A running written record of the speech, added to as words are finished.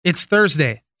It's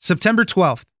Thursday, September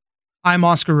 12th. I'm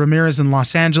Oscar Ramirez in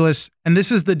Los Angeles, and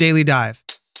this is the Daily Dive.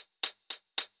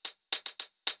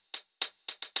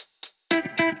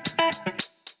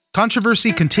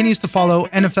 Controversy continues to follow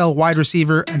NFL wide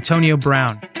receiver Antonio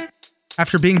Brown.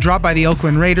 After being dropped by the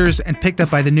Oakland Raiders and picked up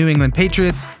by the New England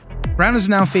Patriots, Brown is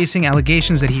now facing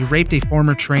allegations that he raped a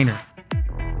former trainer.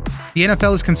 The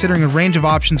NFL is considering a range of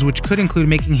options which could include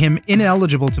making him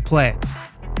ineligible to play.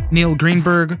 Neil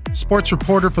Greenberg, sports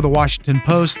reporter for The Washington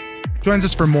Post, joins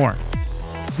us for more.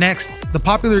 Next, the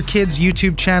popular kids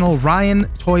YouTube channel Ryan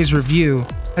Toys Review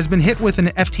has been hit with an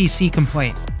FTC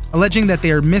complaint, alleging that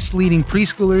they are misleading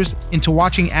preschoolers into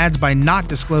watching ads by not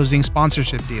disclosing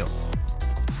sponsorship deals.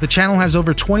 The channel has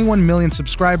over 21 million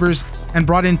subscribers and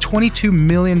brought in $22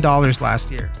 million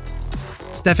last year.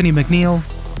 Stephanie McNeil,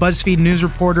 BuzzFeed news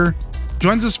reporter,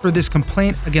 joins us for this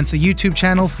complaint against a YouTube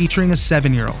channel featuring a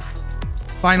 7-year-old.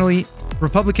 Finally,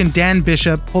 Republican Dan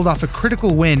Bishop pulled off a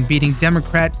critical win, beating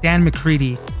Democrat Dan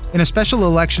McCready in a special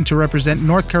election to represent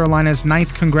North Carolina's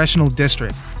 9th congressional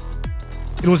district.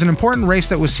 It was an important race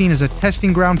that was seen as a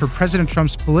testing ground for President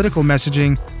Trump's political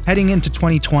messaging heading into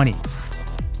 2020.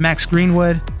 Max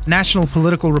Greenwood, national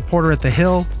political reporter at The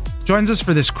Hill, joins us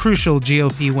for this crucial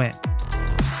GOP win.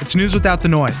 It's news without the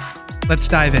noise. Let's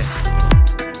dive in.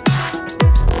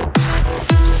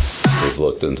 We've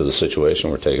looked into the situation.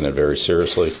 We're taking it very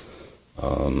seriously,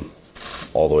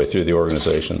 all the way through the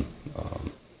organization.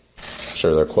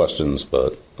 Sure, there are questions,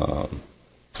 but I'm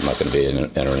not going to be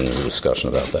entering into a discussion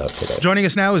about that today. Joining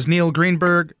us now is Neil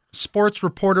Greenberg, sports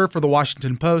reporter for The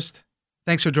Washington Post.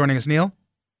 Thanks for joining us, Neil.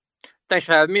 Thanks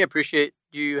for having me. I appreciate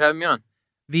you having me on.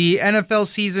 The NFL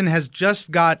season has just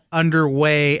got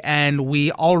underway, and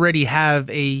we already have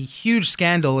a huge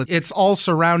scandal. It's all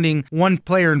surrounding one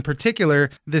player in particular.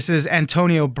 This is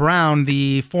Antonio Brown,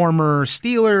 the former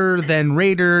Steeler, then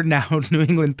Raider, now New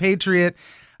England Patriot.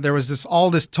 There was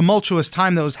this tumultuous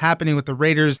time that was happening with the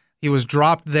Raiders. He was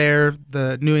dropped there.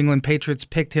 The New England Patriots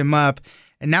picked him up,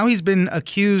 and now he's been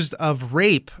accused of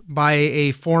rape by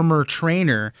a former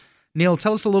trainer. Neil,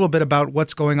 tell us a little bit about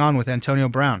what's going on with Antonio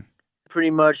Brown. Pretty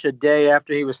much a day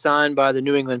after he was signed by the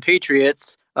New England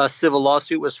Patriots, a civil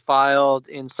lawsuit was filed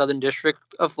in Southern District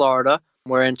of Florida,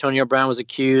 where Antonio Brown was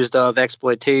accused of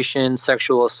exploitation,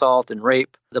 sexual assault, and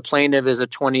rape. The plaintiff is a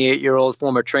 28-year-old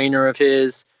former trainer of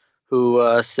his who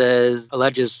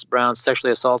alleges Brown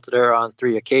sexually assaulted her on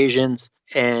 3 occasions.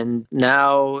 And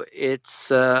now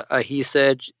it's a he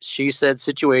said, she said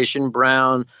situation.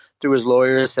 Brown, through his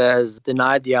lawyers, has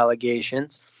denied the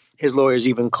allegations. His lawyers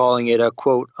even calling it a,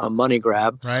 quote, a money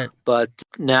grab. Right. But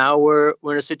now we're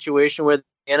in a situation where the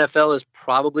NFL is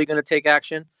probably going to take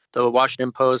action. The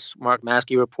Washington Post, Mark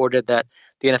Maskey, reported that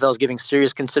the NFL is giving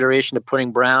serious consideration to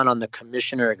putting Brown on the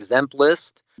commissioner exempt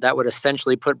list. That would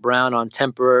essentially put Brown on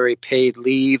temporary paid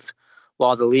leave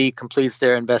while the league completes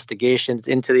their investigations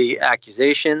into the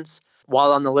accusations.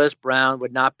 While on the list, Brown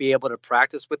would not be able to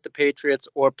practice with the Patriots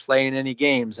or play in any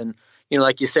games. And,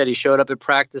 like you said, he showed up at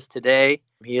practice today.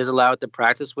 He is allowed to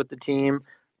practice with the team,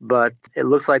 but it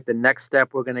looks like the next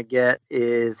step we're going to get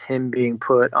is him being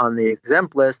put on the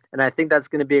exempt list. And I think that's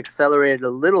going to be accelerated a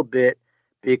little bit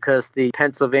because the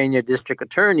Pennsylvania district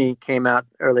attorney came out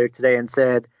earlier today and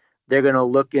said they're going to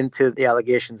look into the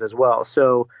allegations as well.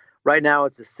 So right now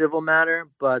it's a civil matter,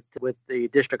 but with the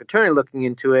district attorney looking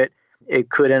into it,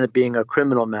 it could end up being a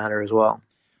criminal matter as well.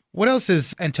 What else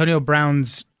is Antonio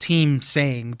Brown's team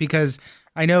saying? Because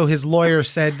I know his lawyer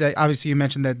said that, obviously you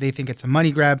mentioned that they think it's a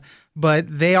money grab, but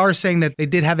they are saying that they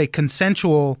did have a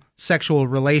consensual sexual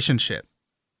relationship.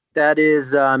 That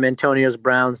is Antonio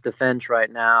Brown's defense right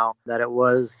now, that it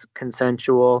was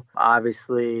consensual.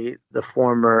 Obviously, the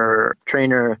former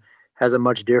trainer has a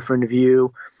much different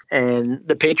view, and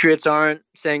the Patriots aren't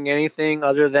saying anything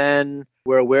other than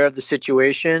we're aware of the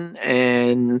situation,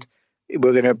 and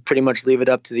we're going to pretty much leave it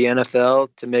up to the NFL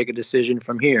to make a decision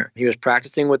from here. He was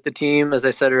practicing with the team, as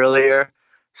I said earlier.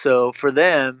 So for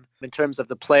them, in terms of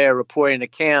the player reporting to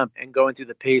camp and going through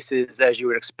the paces as you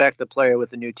would expect a player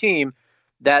with a new team,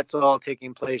 that's all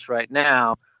taking place right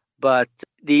now. But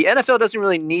the NFL doesn't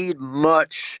really need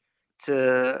much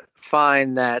to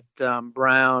find that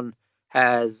Brown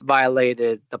has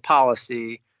violated the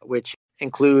policy, which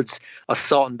includes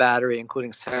assault and battery,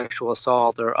 including sexual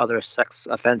assault or other sex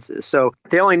offenses. So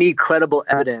they only need credible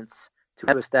evidence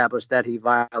to establish that he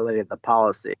violated the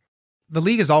policy. The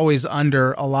league is always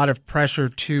under a lot of pressure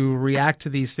to react to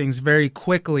these things very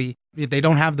quickly. They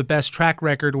don't have the best track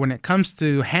record when it comes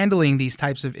to handling these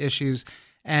types of issues,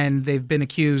 and they've been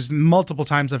accused multiple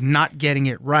times of not getting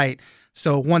it right.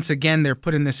 So once again, they're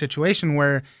put in this situation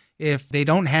where if they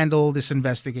don't handle this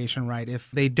investigation right, if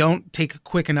they don't take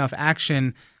quick enough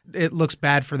action, it looks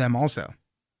bad for them also.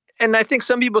 And I think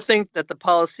some people think that the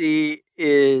policy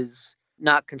is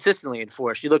not consistently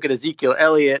enforced. You look at Ezekiel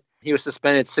Elliott, he was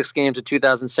suspended 6 games in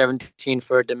 2017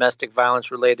 for domestic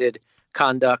violence-related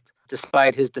conduct,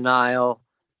 despite his denial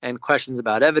and questions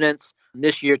about evidence.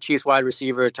 This year, Chiefs wide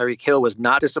receiver Tyreek Hill was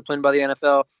not disciplined by the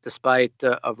NFL, despite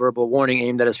a verbal warning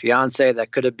aimed at his fiance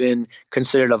that could have been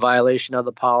considered a violation of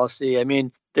the policy. I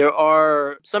mean, there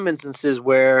are some instances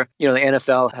where, the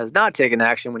NFL has not taken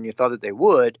action when you thought that they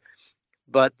would,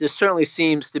 but this certainly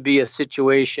seems to be a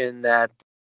situation that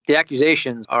the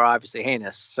accusations are obviously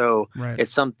heinous. So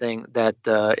It's something that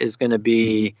is going to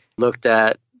be looked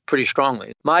at pretty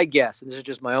strongly. My guess, and this is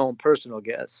just my own personal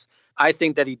guess, I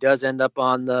think that he does end up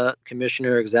on the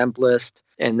commissioner exempt list.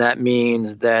 And that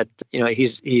means that,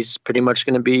 he's pretty much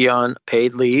going to be on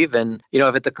paid leave. And,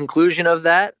 if at the conclusion of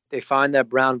that, they find that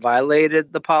Brown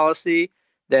violated the policy,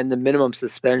 then the minimum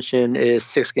suspension is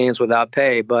 6 games without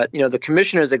pay. But, the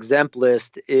commissioner's exempt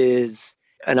list is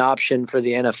an option for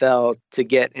the NFL to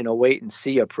get in a wait and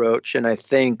see approach. And I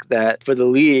think that for the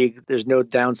league, there's no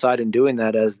downside in doing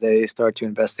that as they start to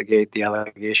investigate the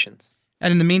allegations.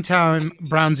 And in the meantime,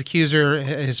 Brown's accuser,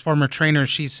 his former trainer,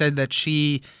 she said that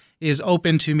she is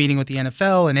open to meeting with the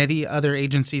NFL and any other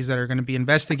agencies that are going to be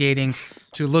investigating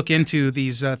to look into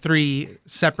these 3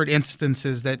 separate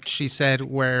instances that she said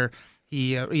where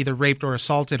he either raped or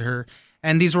assaulted her.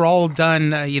 And these were all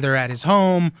done either at his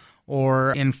home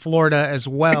or in Florida as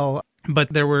well. But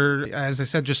there were, as I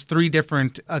said, just 3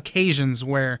 different occasions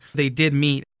where they did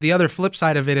meet. The other flip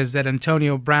side of it is that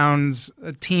Antonio Brown's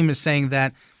team is saying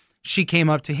that she came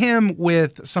up to him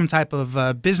with some type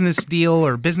of business deal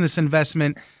or business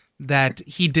investment that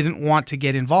he didn't want to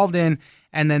get involved in.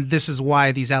 And then this is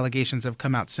why these allegations have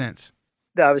come out since.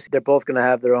 Obviously, they're both going to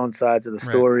have their own sides of the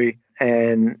story. Right.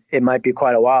 And it might be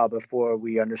quite a while before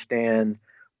we understand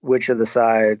which of the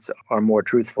sides are more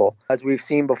truthful. As we've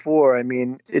seen before, I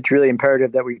mean, it's really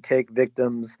imperative that we take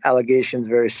victims' allegations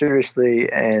very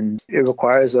seriously, and it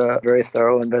requires a very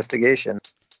thorough investigation.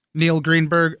 Neil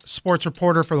Greenberg, sports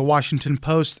reporter for the Washington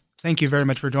Post. Thank you very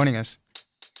much for joining us.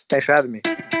 Thanks for having me.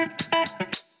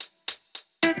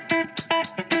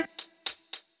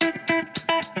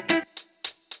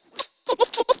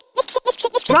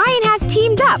 Ryan has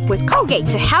teamed up with Colgate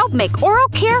to help make oral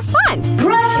care fun.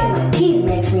 Brushing my teeth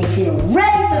makes me feel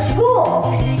ready for school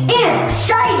and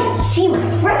excited to see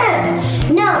my friends.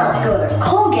 Now let's go to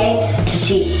Colgate to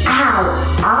see how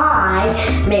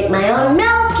I make my own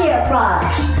mouth care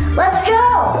products. Let's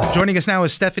go! Joining us now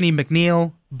is Stephanie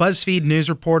McNeil, BuzzFeed news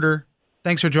reporter.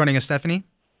 Thanks for joining us, Stephanie.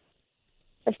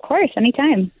 Of course,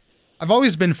 anytime. I've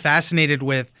always been fascinated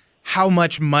with how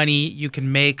much money you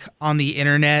can make on the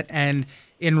internet. And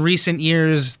in recent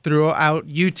years, throughout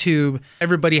YouTube,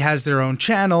 everybody has their own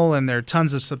channel and there are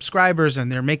tons of subscribers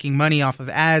and they're making money off of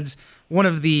ads. One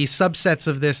of the subsets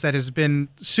of this that has been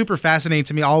super fascinating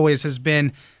to me always has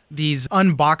been these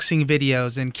unboxing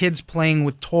videos and kids playing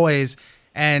with toys.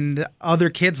 And other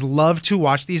kids love to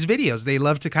watch these videos. They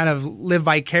love to kind of live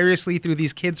vicariously through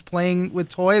these kids playing with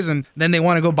toys, and then they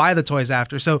want to go buy the toys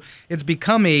after. So it's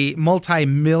become a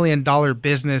multi-million-dollar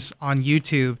business on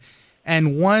YouTube.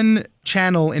 And one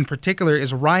channel in particular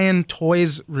is Ryan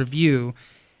Toys Review.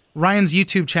 Ryan's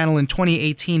YouTube channel in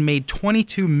 2018 made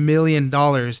 $22 million,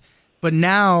 but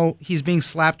now he's being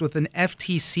slapped with an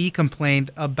FTC complaint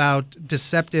about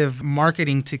deceptive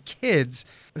marketing to kids.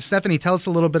 Stephanie, tell us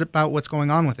a little bit about what's going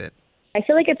on with it. I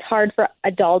feel like it's hard for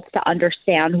adults to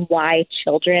understand why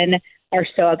children are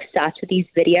so obsessed with these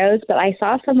videos, but I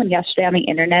saw someone yesterday on the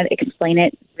internet explain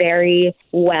it very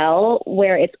well,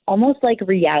 where it's almost like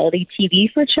reality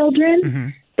TV for children. Mm-hmm.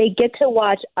 They get to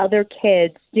watch other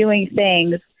kids doing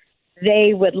things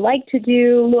they would like to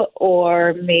do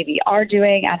or maybe are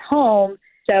doing at home.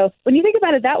 So when you think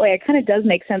about it that way, it kind of does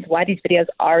make sense why these videos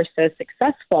are so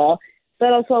successful.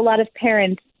 But also a lot of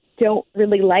parents don't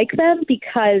really like them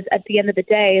because at the end of the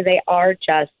day, they are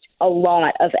just a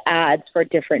lot of ads for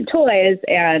different toys.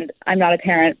 And I'm not a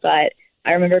parent, but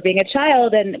I remember being a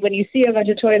child. And when you see a bunch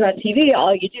of toys on TV,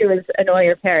 all you do is annoy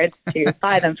your parents to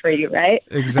buy them for you, right?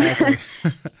 Exactly.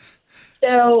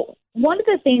 So one of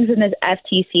the things in this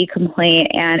FTC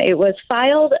complaint, and it was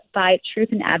filed by Truth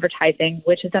in Advertising,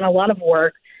 which has done a lot of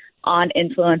work on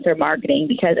influencer marketing,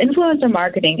 because influencer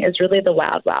marketing is really the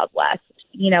wild, wild west.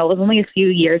 You know, it was only a few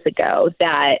years ago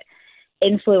that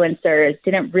influencers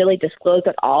didn't really disclose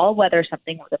at all whether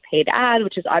something was a paid ad,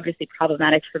 which is obviously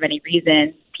problematic for many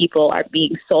reasons. People are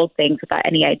being sold things without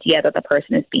any idea that the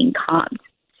person is being comped.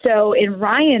 So in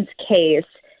Ryan's case,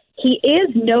 he is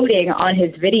noting on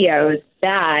his videos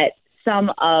that some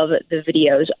of the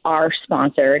videos are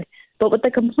sponsored. But what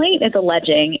the complaint is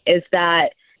alleging is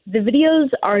that the videos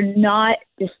are not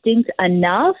distinct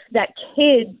enough that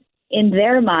kids in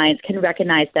their minds can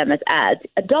recognize them as ads.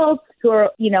 Adults who are,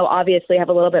 obviously have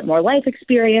a little bit more life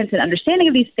experience and understanding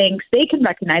of these things, they can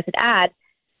recognize an ad.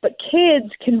 But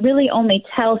kids can really only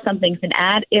tell something's an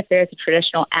ad if there's a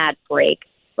traditional ad break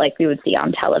like we would see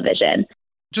on television.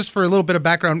 Just for a little bit of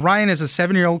background, Ryan is a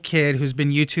 7-year-old kid who's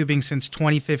been YouTubing since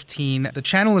 2015. The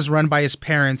channel is run by his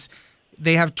parents.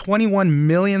 They have 21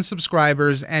 million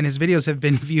subscribers, and his videos have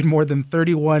been viewed more than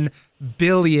 31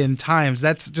 billion times.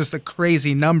 That's just a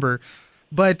crazy number.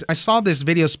 But I saw this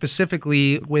video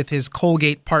specifically with his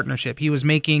Colgate partnership. He was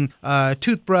making a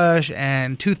toothbrush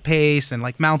and toothpaste and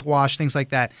like mouthwash, things like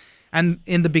that. And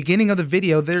in the beginning of the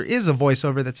video, there is a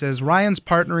voiceover that says Ryan's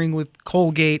partnering with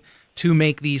Colgate to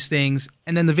make these things.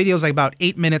 And then the video is like about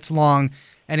 8 minutes long,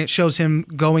 and it shows him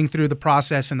going through the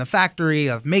process in the factory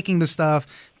of making the stuff,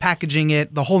 packaging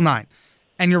it, the whole nine.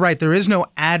 And you're right, there is no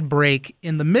ad break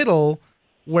in the middle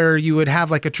where you would have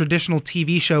like a traditional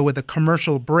TV show with a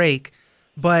commercial break.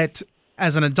 But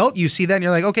as an adult, you see that and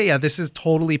you're like, okay, yeah, this is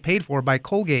totally paid for by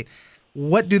Colgate.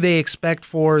 What do they expect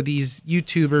for these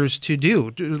YouTubers to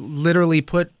do? To literally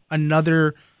put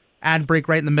another ad break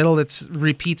right in the middle that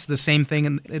repeats the same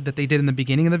thing that they did in the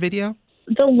beginning of the video?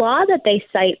 The law that they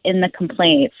cite in the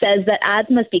complaint says that ads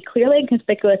must be clearly and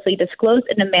conspicuously disclosed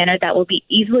in a manner that will be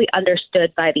easily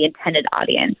understood by the intended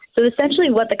audience. So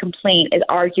essentially what the complaint is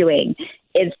arguing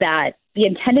is that the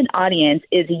intended audience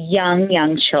is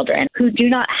young children who do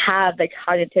not have the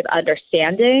cognitive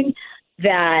understanding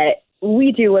that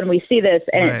we do when we see this,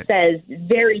 and It says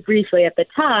very briefly at the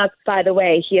top, by the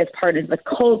way, he has partnered with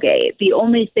Colgate. The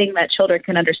only thing that children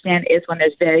can understand is when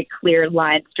there's very clear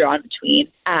lines drawn between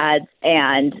ads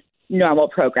and normal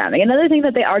programming. Another thing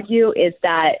that they argue is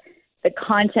that the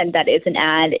content that is an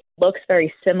ad looks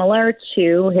very similar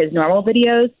to his normal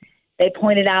videos. They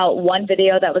pointed out one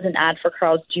video that was an ad for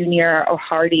Carl's Jr. or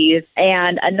Hardee's,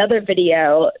 and another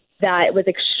video that was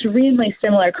extremely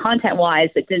similar content-wise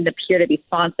that didn't appear to be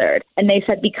sponsored. And they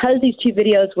said because these two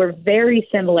videos were very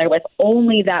similar with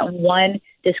only that one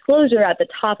disclosure at the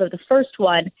top of the first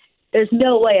one, there's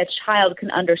no way a child can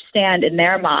understand in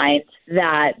their mind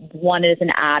that one is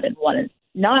an ad and one is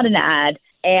not an ad.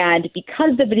 And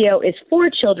because the video is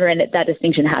for children, that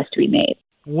distinction has to be made.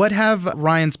 What have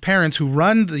Ryan's parents who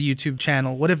run the YouTube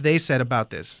channel, what have they said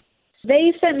about this?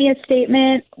 They sent me a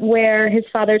statement where his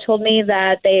father told me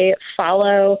that they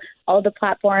follow all the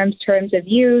platform's terms of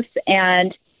use,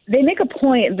 and they make a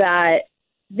point that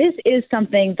this is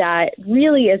something that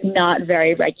really is not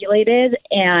very regulated,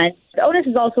 and the onus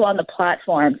is also on the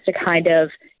platforms to kind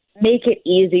of make it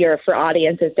easier for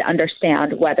audiences to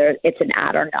understand whether it's an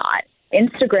ad or not.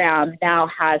 Instagram now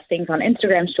has things on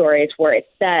Instagram stories where it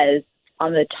says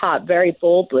on the top very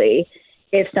boldly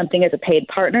if something is a paid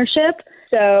partnership.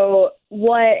 So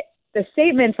what the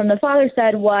statement from the father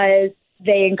said was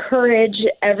they encourage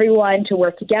everyone to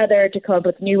work together to come up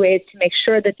with new ways to make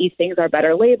sure that these things are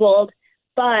better labeled,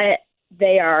 but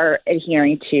they are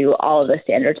adhering to all of the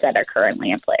standards that are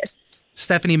currently in place.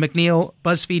 Stephanie McNeil,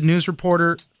 BuzzFeed News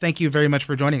reporter, thank you very much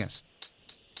for joining us.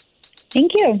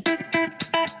 Thank you.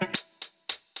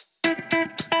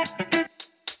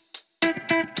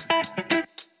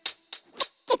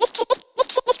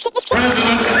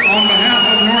 President, on behalf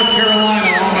of North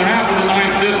Carolina, on behalf of the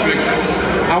 9th District,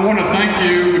 I want to thank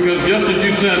you because just as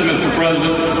you said, Mr.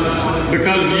 President,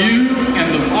 because you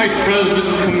and the Vice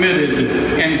President committed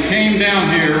and came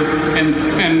down here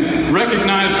and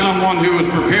recognized someone who was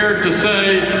prepared to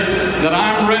say that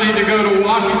I'm ready to go to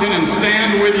Washington and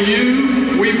stand with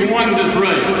you, we've won this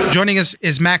race. Joining us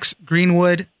is Max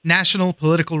Greenwood, national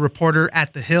political reporter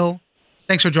at The Hill.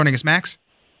 Thanks for joining us, Max.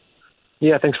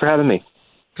 Yeah, thanks for having me.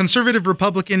 Conservative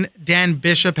Republican Dan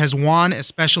Bishop has won a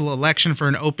special election for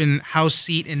an open House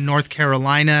seat in North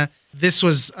Carolina. This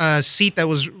was a seat that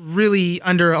was really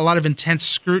under a lot of intense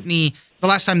scrutiny. The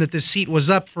last time that this seat was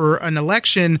up for an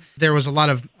election, there was a lot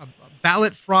of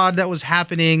ballot fraud that was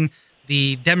happening.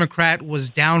 The Democrat was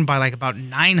down by like about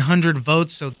 900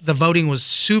 votes, so the voting was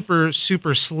super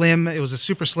slim. It was a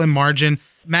super slim margin.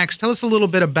 Max, tell us a little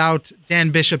bit about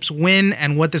Dan Bishop's win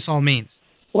and what this all means.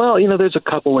 Well, there's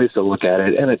a couple ways to look at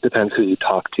it, and it depends who you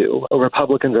talk to.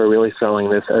 Republicans are really selling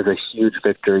this as a huge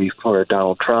victory for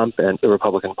Donald Trump and the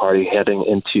Republican Party heading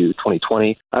into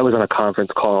 2020. I was on a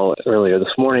conference call earlier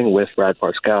this morning with Brad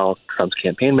Parscale, Trump's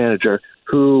campaign manager,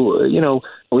 who,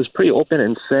 was pretty open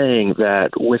in saying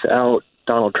that without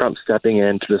Donald Trump stepping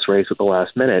into this race at the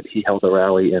last minute, he held a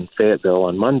rally in Fayetteville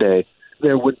on Monday,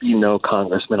 there would be no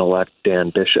Congressman-elect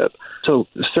Dan Bishop. So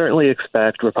certainly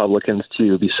expect Republicans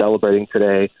to be celebrating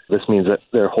today. This means that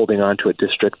they're holding on to a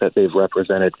district that they've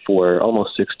represented for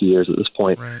almost 60 years at this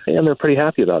point, right. And they're pretty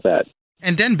happy about that.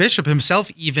 And Dan Bishop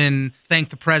himself even thanked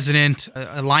the president,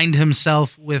 aligned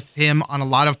himself with him on a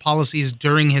lot of policies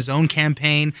during his own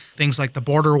campaign, things like the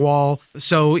border wall.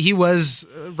 So he was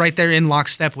right there in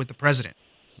lockstep with the president.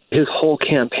 His whole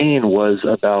campaign was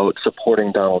about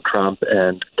supporting Donald Trump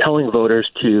and telling voters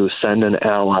to send an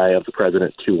ally of the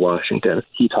president to Washington.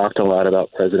 He talked a lot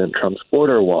about President Trump's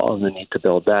border wall and the need to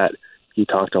build that. He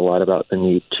talked a lot about the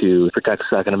need to protect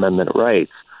Second Amendment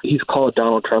rights. He's called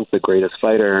Donald Trump the greatest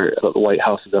fighter the White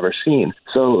House has ever seen.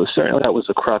 So certainly that was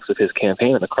the crux of his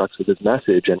campaign and the crux of his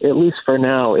message. And at least for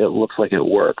now, it looks like it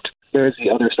worked. There's the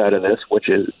other side of this, which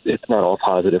is it's not all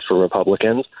positive for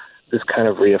Republicans. This kind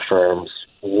of reaffirms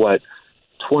what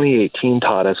 2018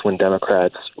 taught us when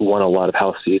Democrats won a lot of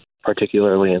House seats,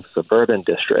 particularly in suburban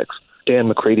districts. Dan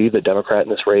McCready, the Democrat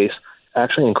in this race,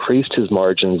 actually increased his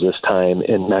margins this time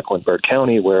in Mecklenburg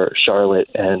County, where Charlotte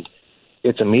and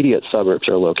its immediate suburbs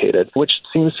are located, which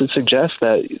seems to suggest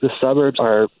that the suburbs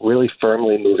are really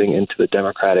firmly moving into the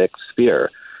Democratic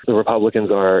sphere. The Republicans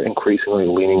are increasingly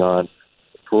leaning on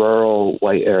rural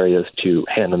white areas to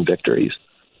hand them victories.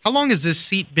 How long has this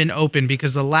seat been open?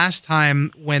 Because the last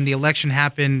time when the election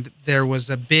happened, there was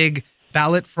a big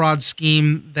ballot fraud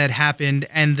scheme that happened,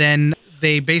 and then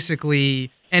they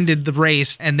basically ended the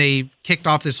race and they kicked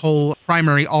off this whole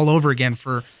primary all over again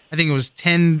for, I think it was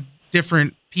 10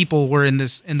 different people were in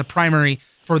the primary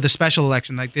for the special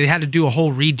election. Like they had to do a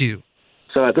whole redo.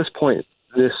 So at this point,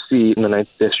 this seat in the 9th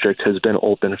District has been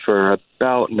open for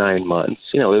about 9 months.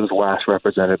 It was last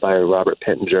represented by Robert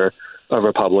Pittenger, a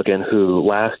Republican who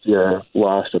last year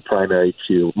lost a primary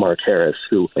to Mark Harris,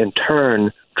 who in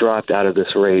turn dropped out of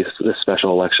this race, this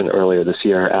special election earlier this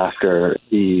year after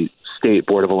the State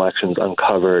Board of Elections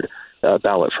uncovered a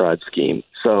ballot fraud scheme.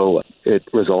 So it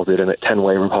resulted in a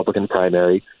 10-way Republican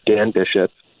primary. Dan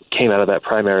Bishop came out of that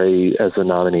primary as a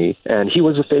nominee, and he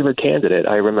was a favored candidate.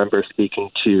 I remember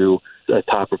speaking to a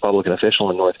top Republican official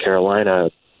in North Carolina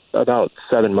about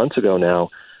 7 months ago now,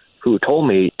 who told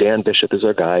me Dan Bishop is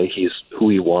our guy, he's who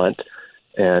we want,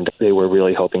 and they were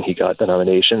really hoping he got the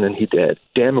nomination, and he did.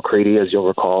 Dan McCready, as you'll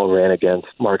recall, ran against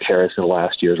Mark Harris in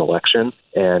last year's election,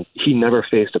 and he never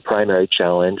faced a primary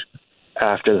challenge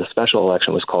after the special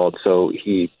election was called, so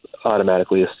he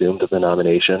automatically assumed the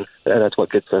nomination, and that's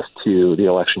what gets us to the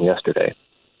election yesterday.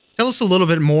 Tell us a little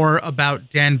bit more about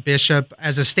Dan Bishop.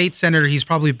 As a state senator, he's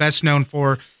probably best known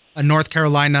for a North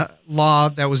Carolina law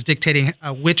that was dictating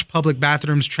which public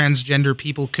bathrooms transgender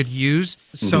people could use.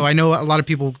 So I know a lot of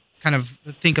people kind of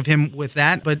think of him with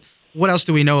that, but what else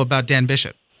do we know about Dan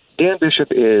Bishop? Dan Bishop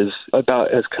is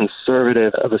about as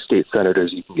conservative of a state senator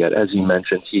as you can get. As you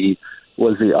mentioned, he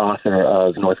was the author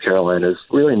of North Carolina's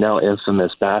really now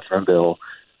infamous bathroom bill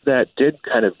that did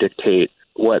kind of dictate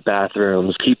what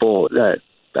bathrooms people that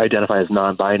identify as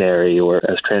non-binary or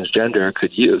as transgender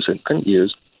could use and couldn't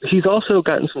use. He's also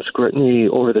gotten some scrutiny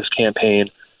over this campaign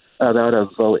about a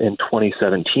vote in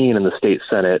 2017 in the state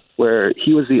Senate where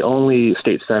he was the only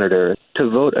state senator to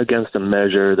vote against a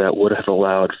measure that would have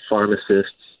allowed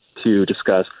pharmacists to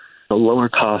discuss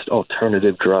lower-cost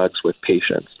alternative drugs with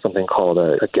patients, something called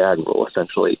a gag rule,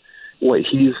 essentially. What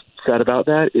he's said about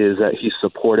that is that he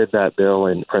supported that bill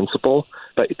in principle,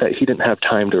 but that he didn't have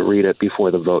time to read it before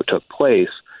the vote took place.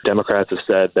 Democrats have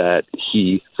said that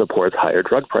he supports higher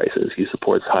drug prices. He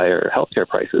supports higher healthcare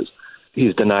prices.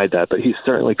 He's denied that, but he's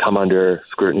certainly come under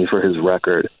scrutiny for his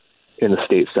record in the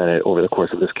state Senate over the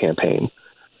course of this campaign.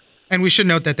 And we should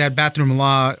note that that bathroom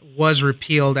law was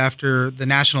repealed after the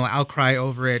national outcry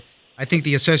over it. I think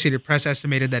the Associated Press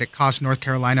estimated that it cost North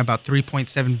Carolina about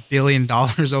 $3.7 billion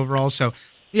overall. So,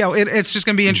 it's just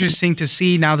going to be interesting to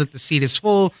see now that the seat is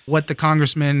full, what the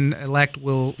congressman-elect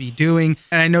will be doing.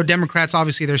 And I know Democrats,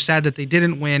 obviously, they're sad that they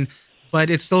didn't win, but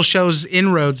it still shows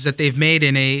inroads that they've made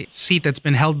in a seat that's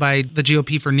been held by the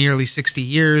GOP for nearly 60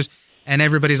 years. And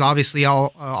everybody's obviously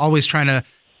always trying to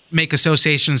make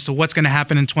associations to what's going to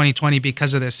happen in 2020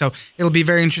 because of this. So it'll be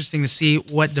very interesting to see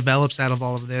what develops out of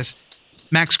all of this.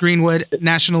 Max Greenwood,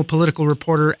 national political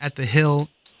reporter at The Hill,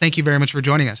 thank you very much for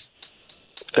joining us.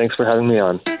 Thanks for having me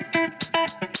on.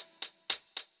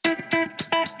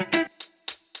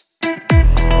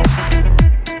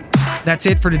 That's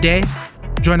it for today.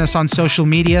 Join us on social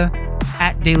media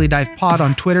at Daily Dive Pod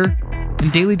on Twitter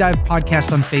and Daily Dive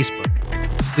Podcast on Facebook.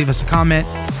 Leave us a comment,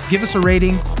 give us a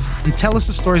rating, and tell us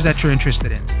the stories that you're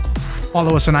interested in.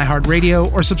 Follow us on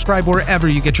iHeartRadio or subscribe wherever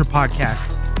you get your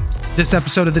podcasts. This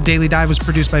episode of The Daily Dive was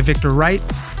produced by Victor Wright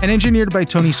and engineered by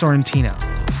Tony Sorrentino.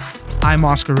 I'm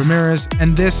Oscar Ramirez,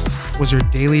 and this was your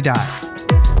Daily Dive.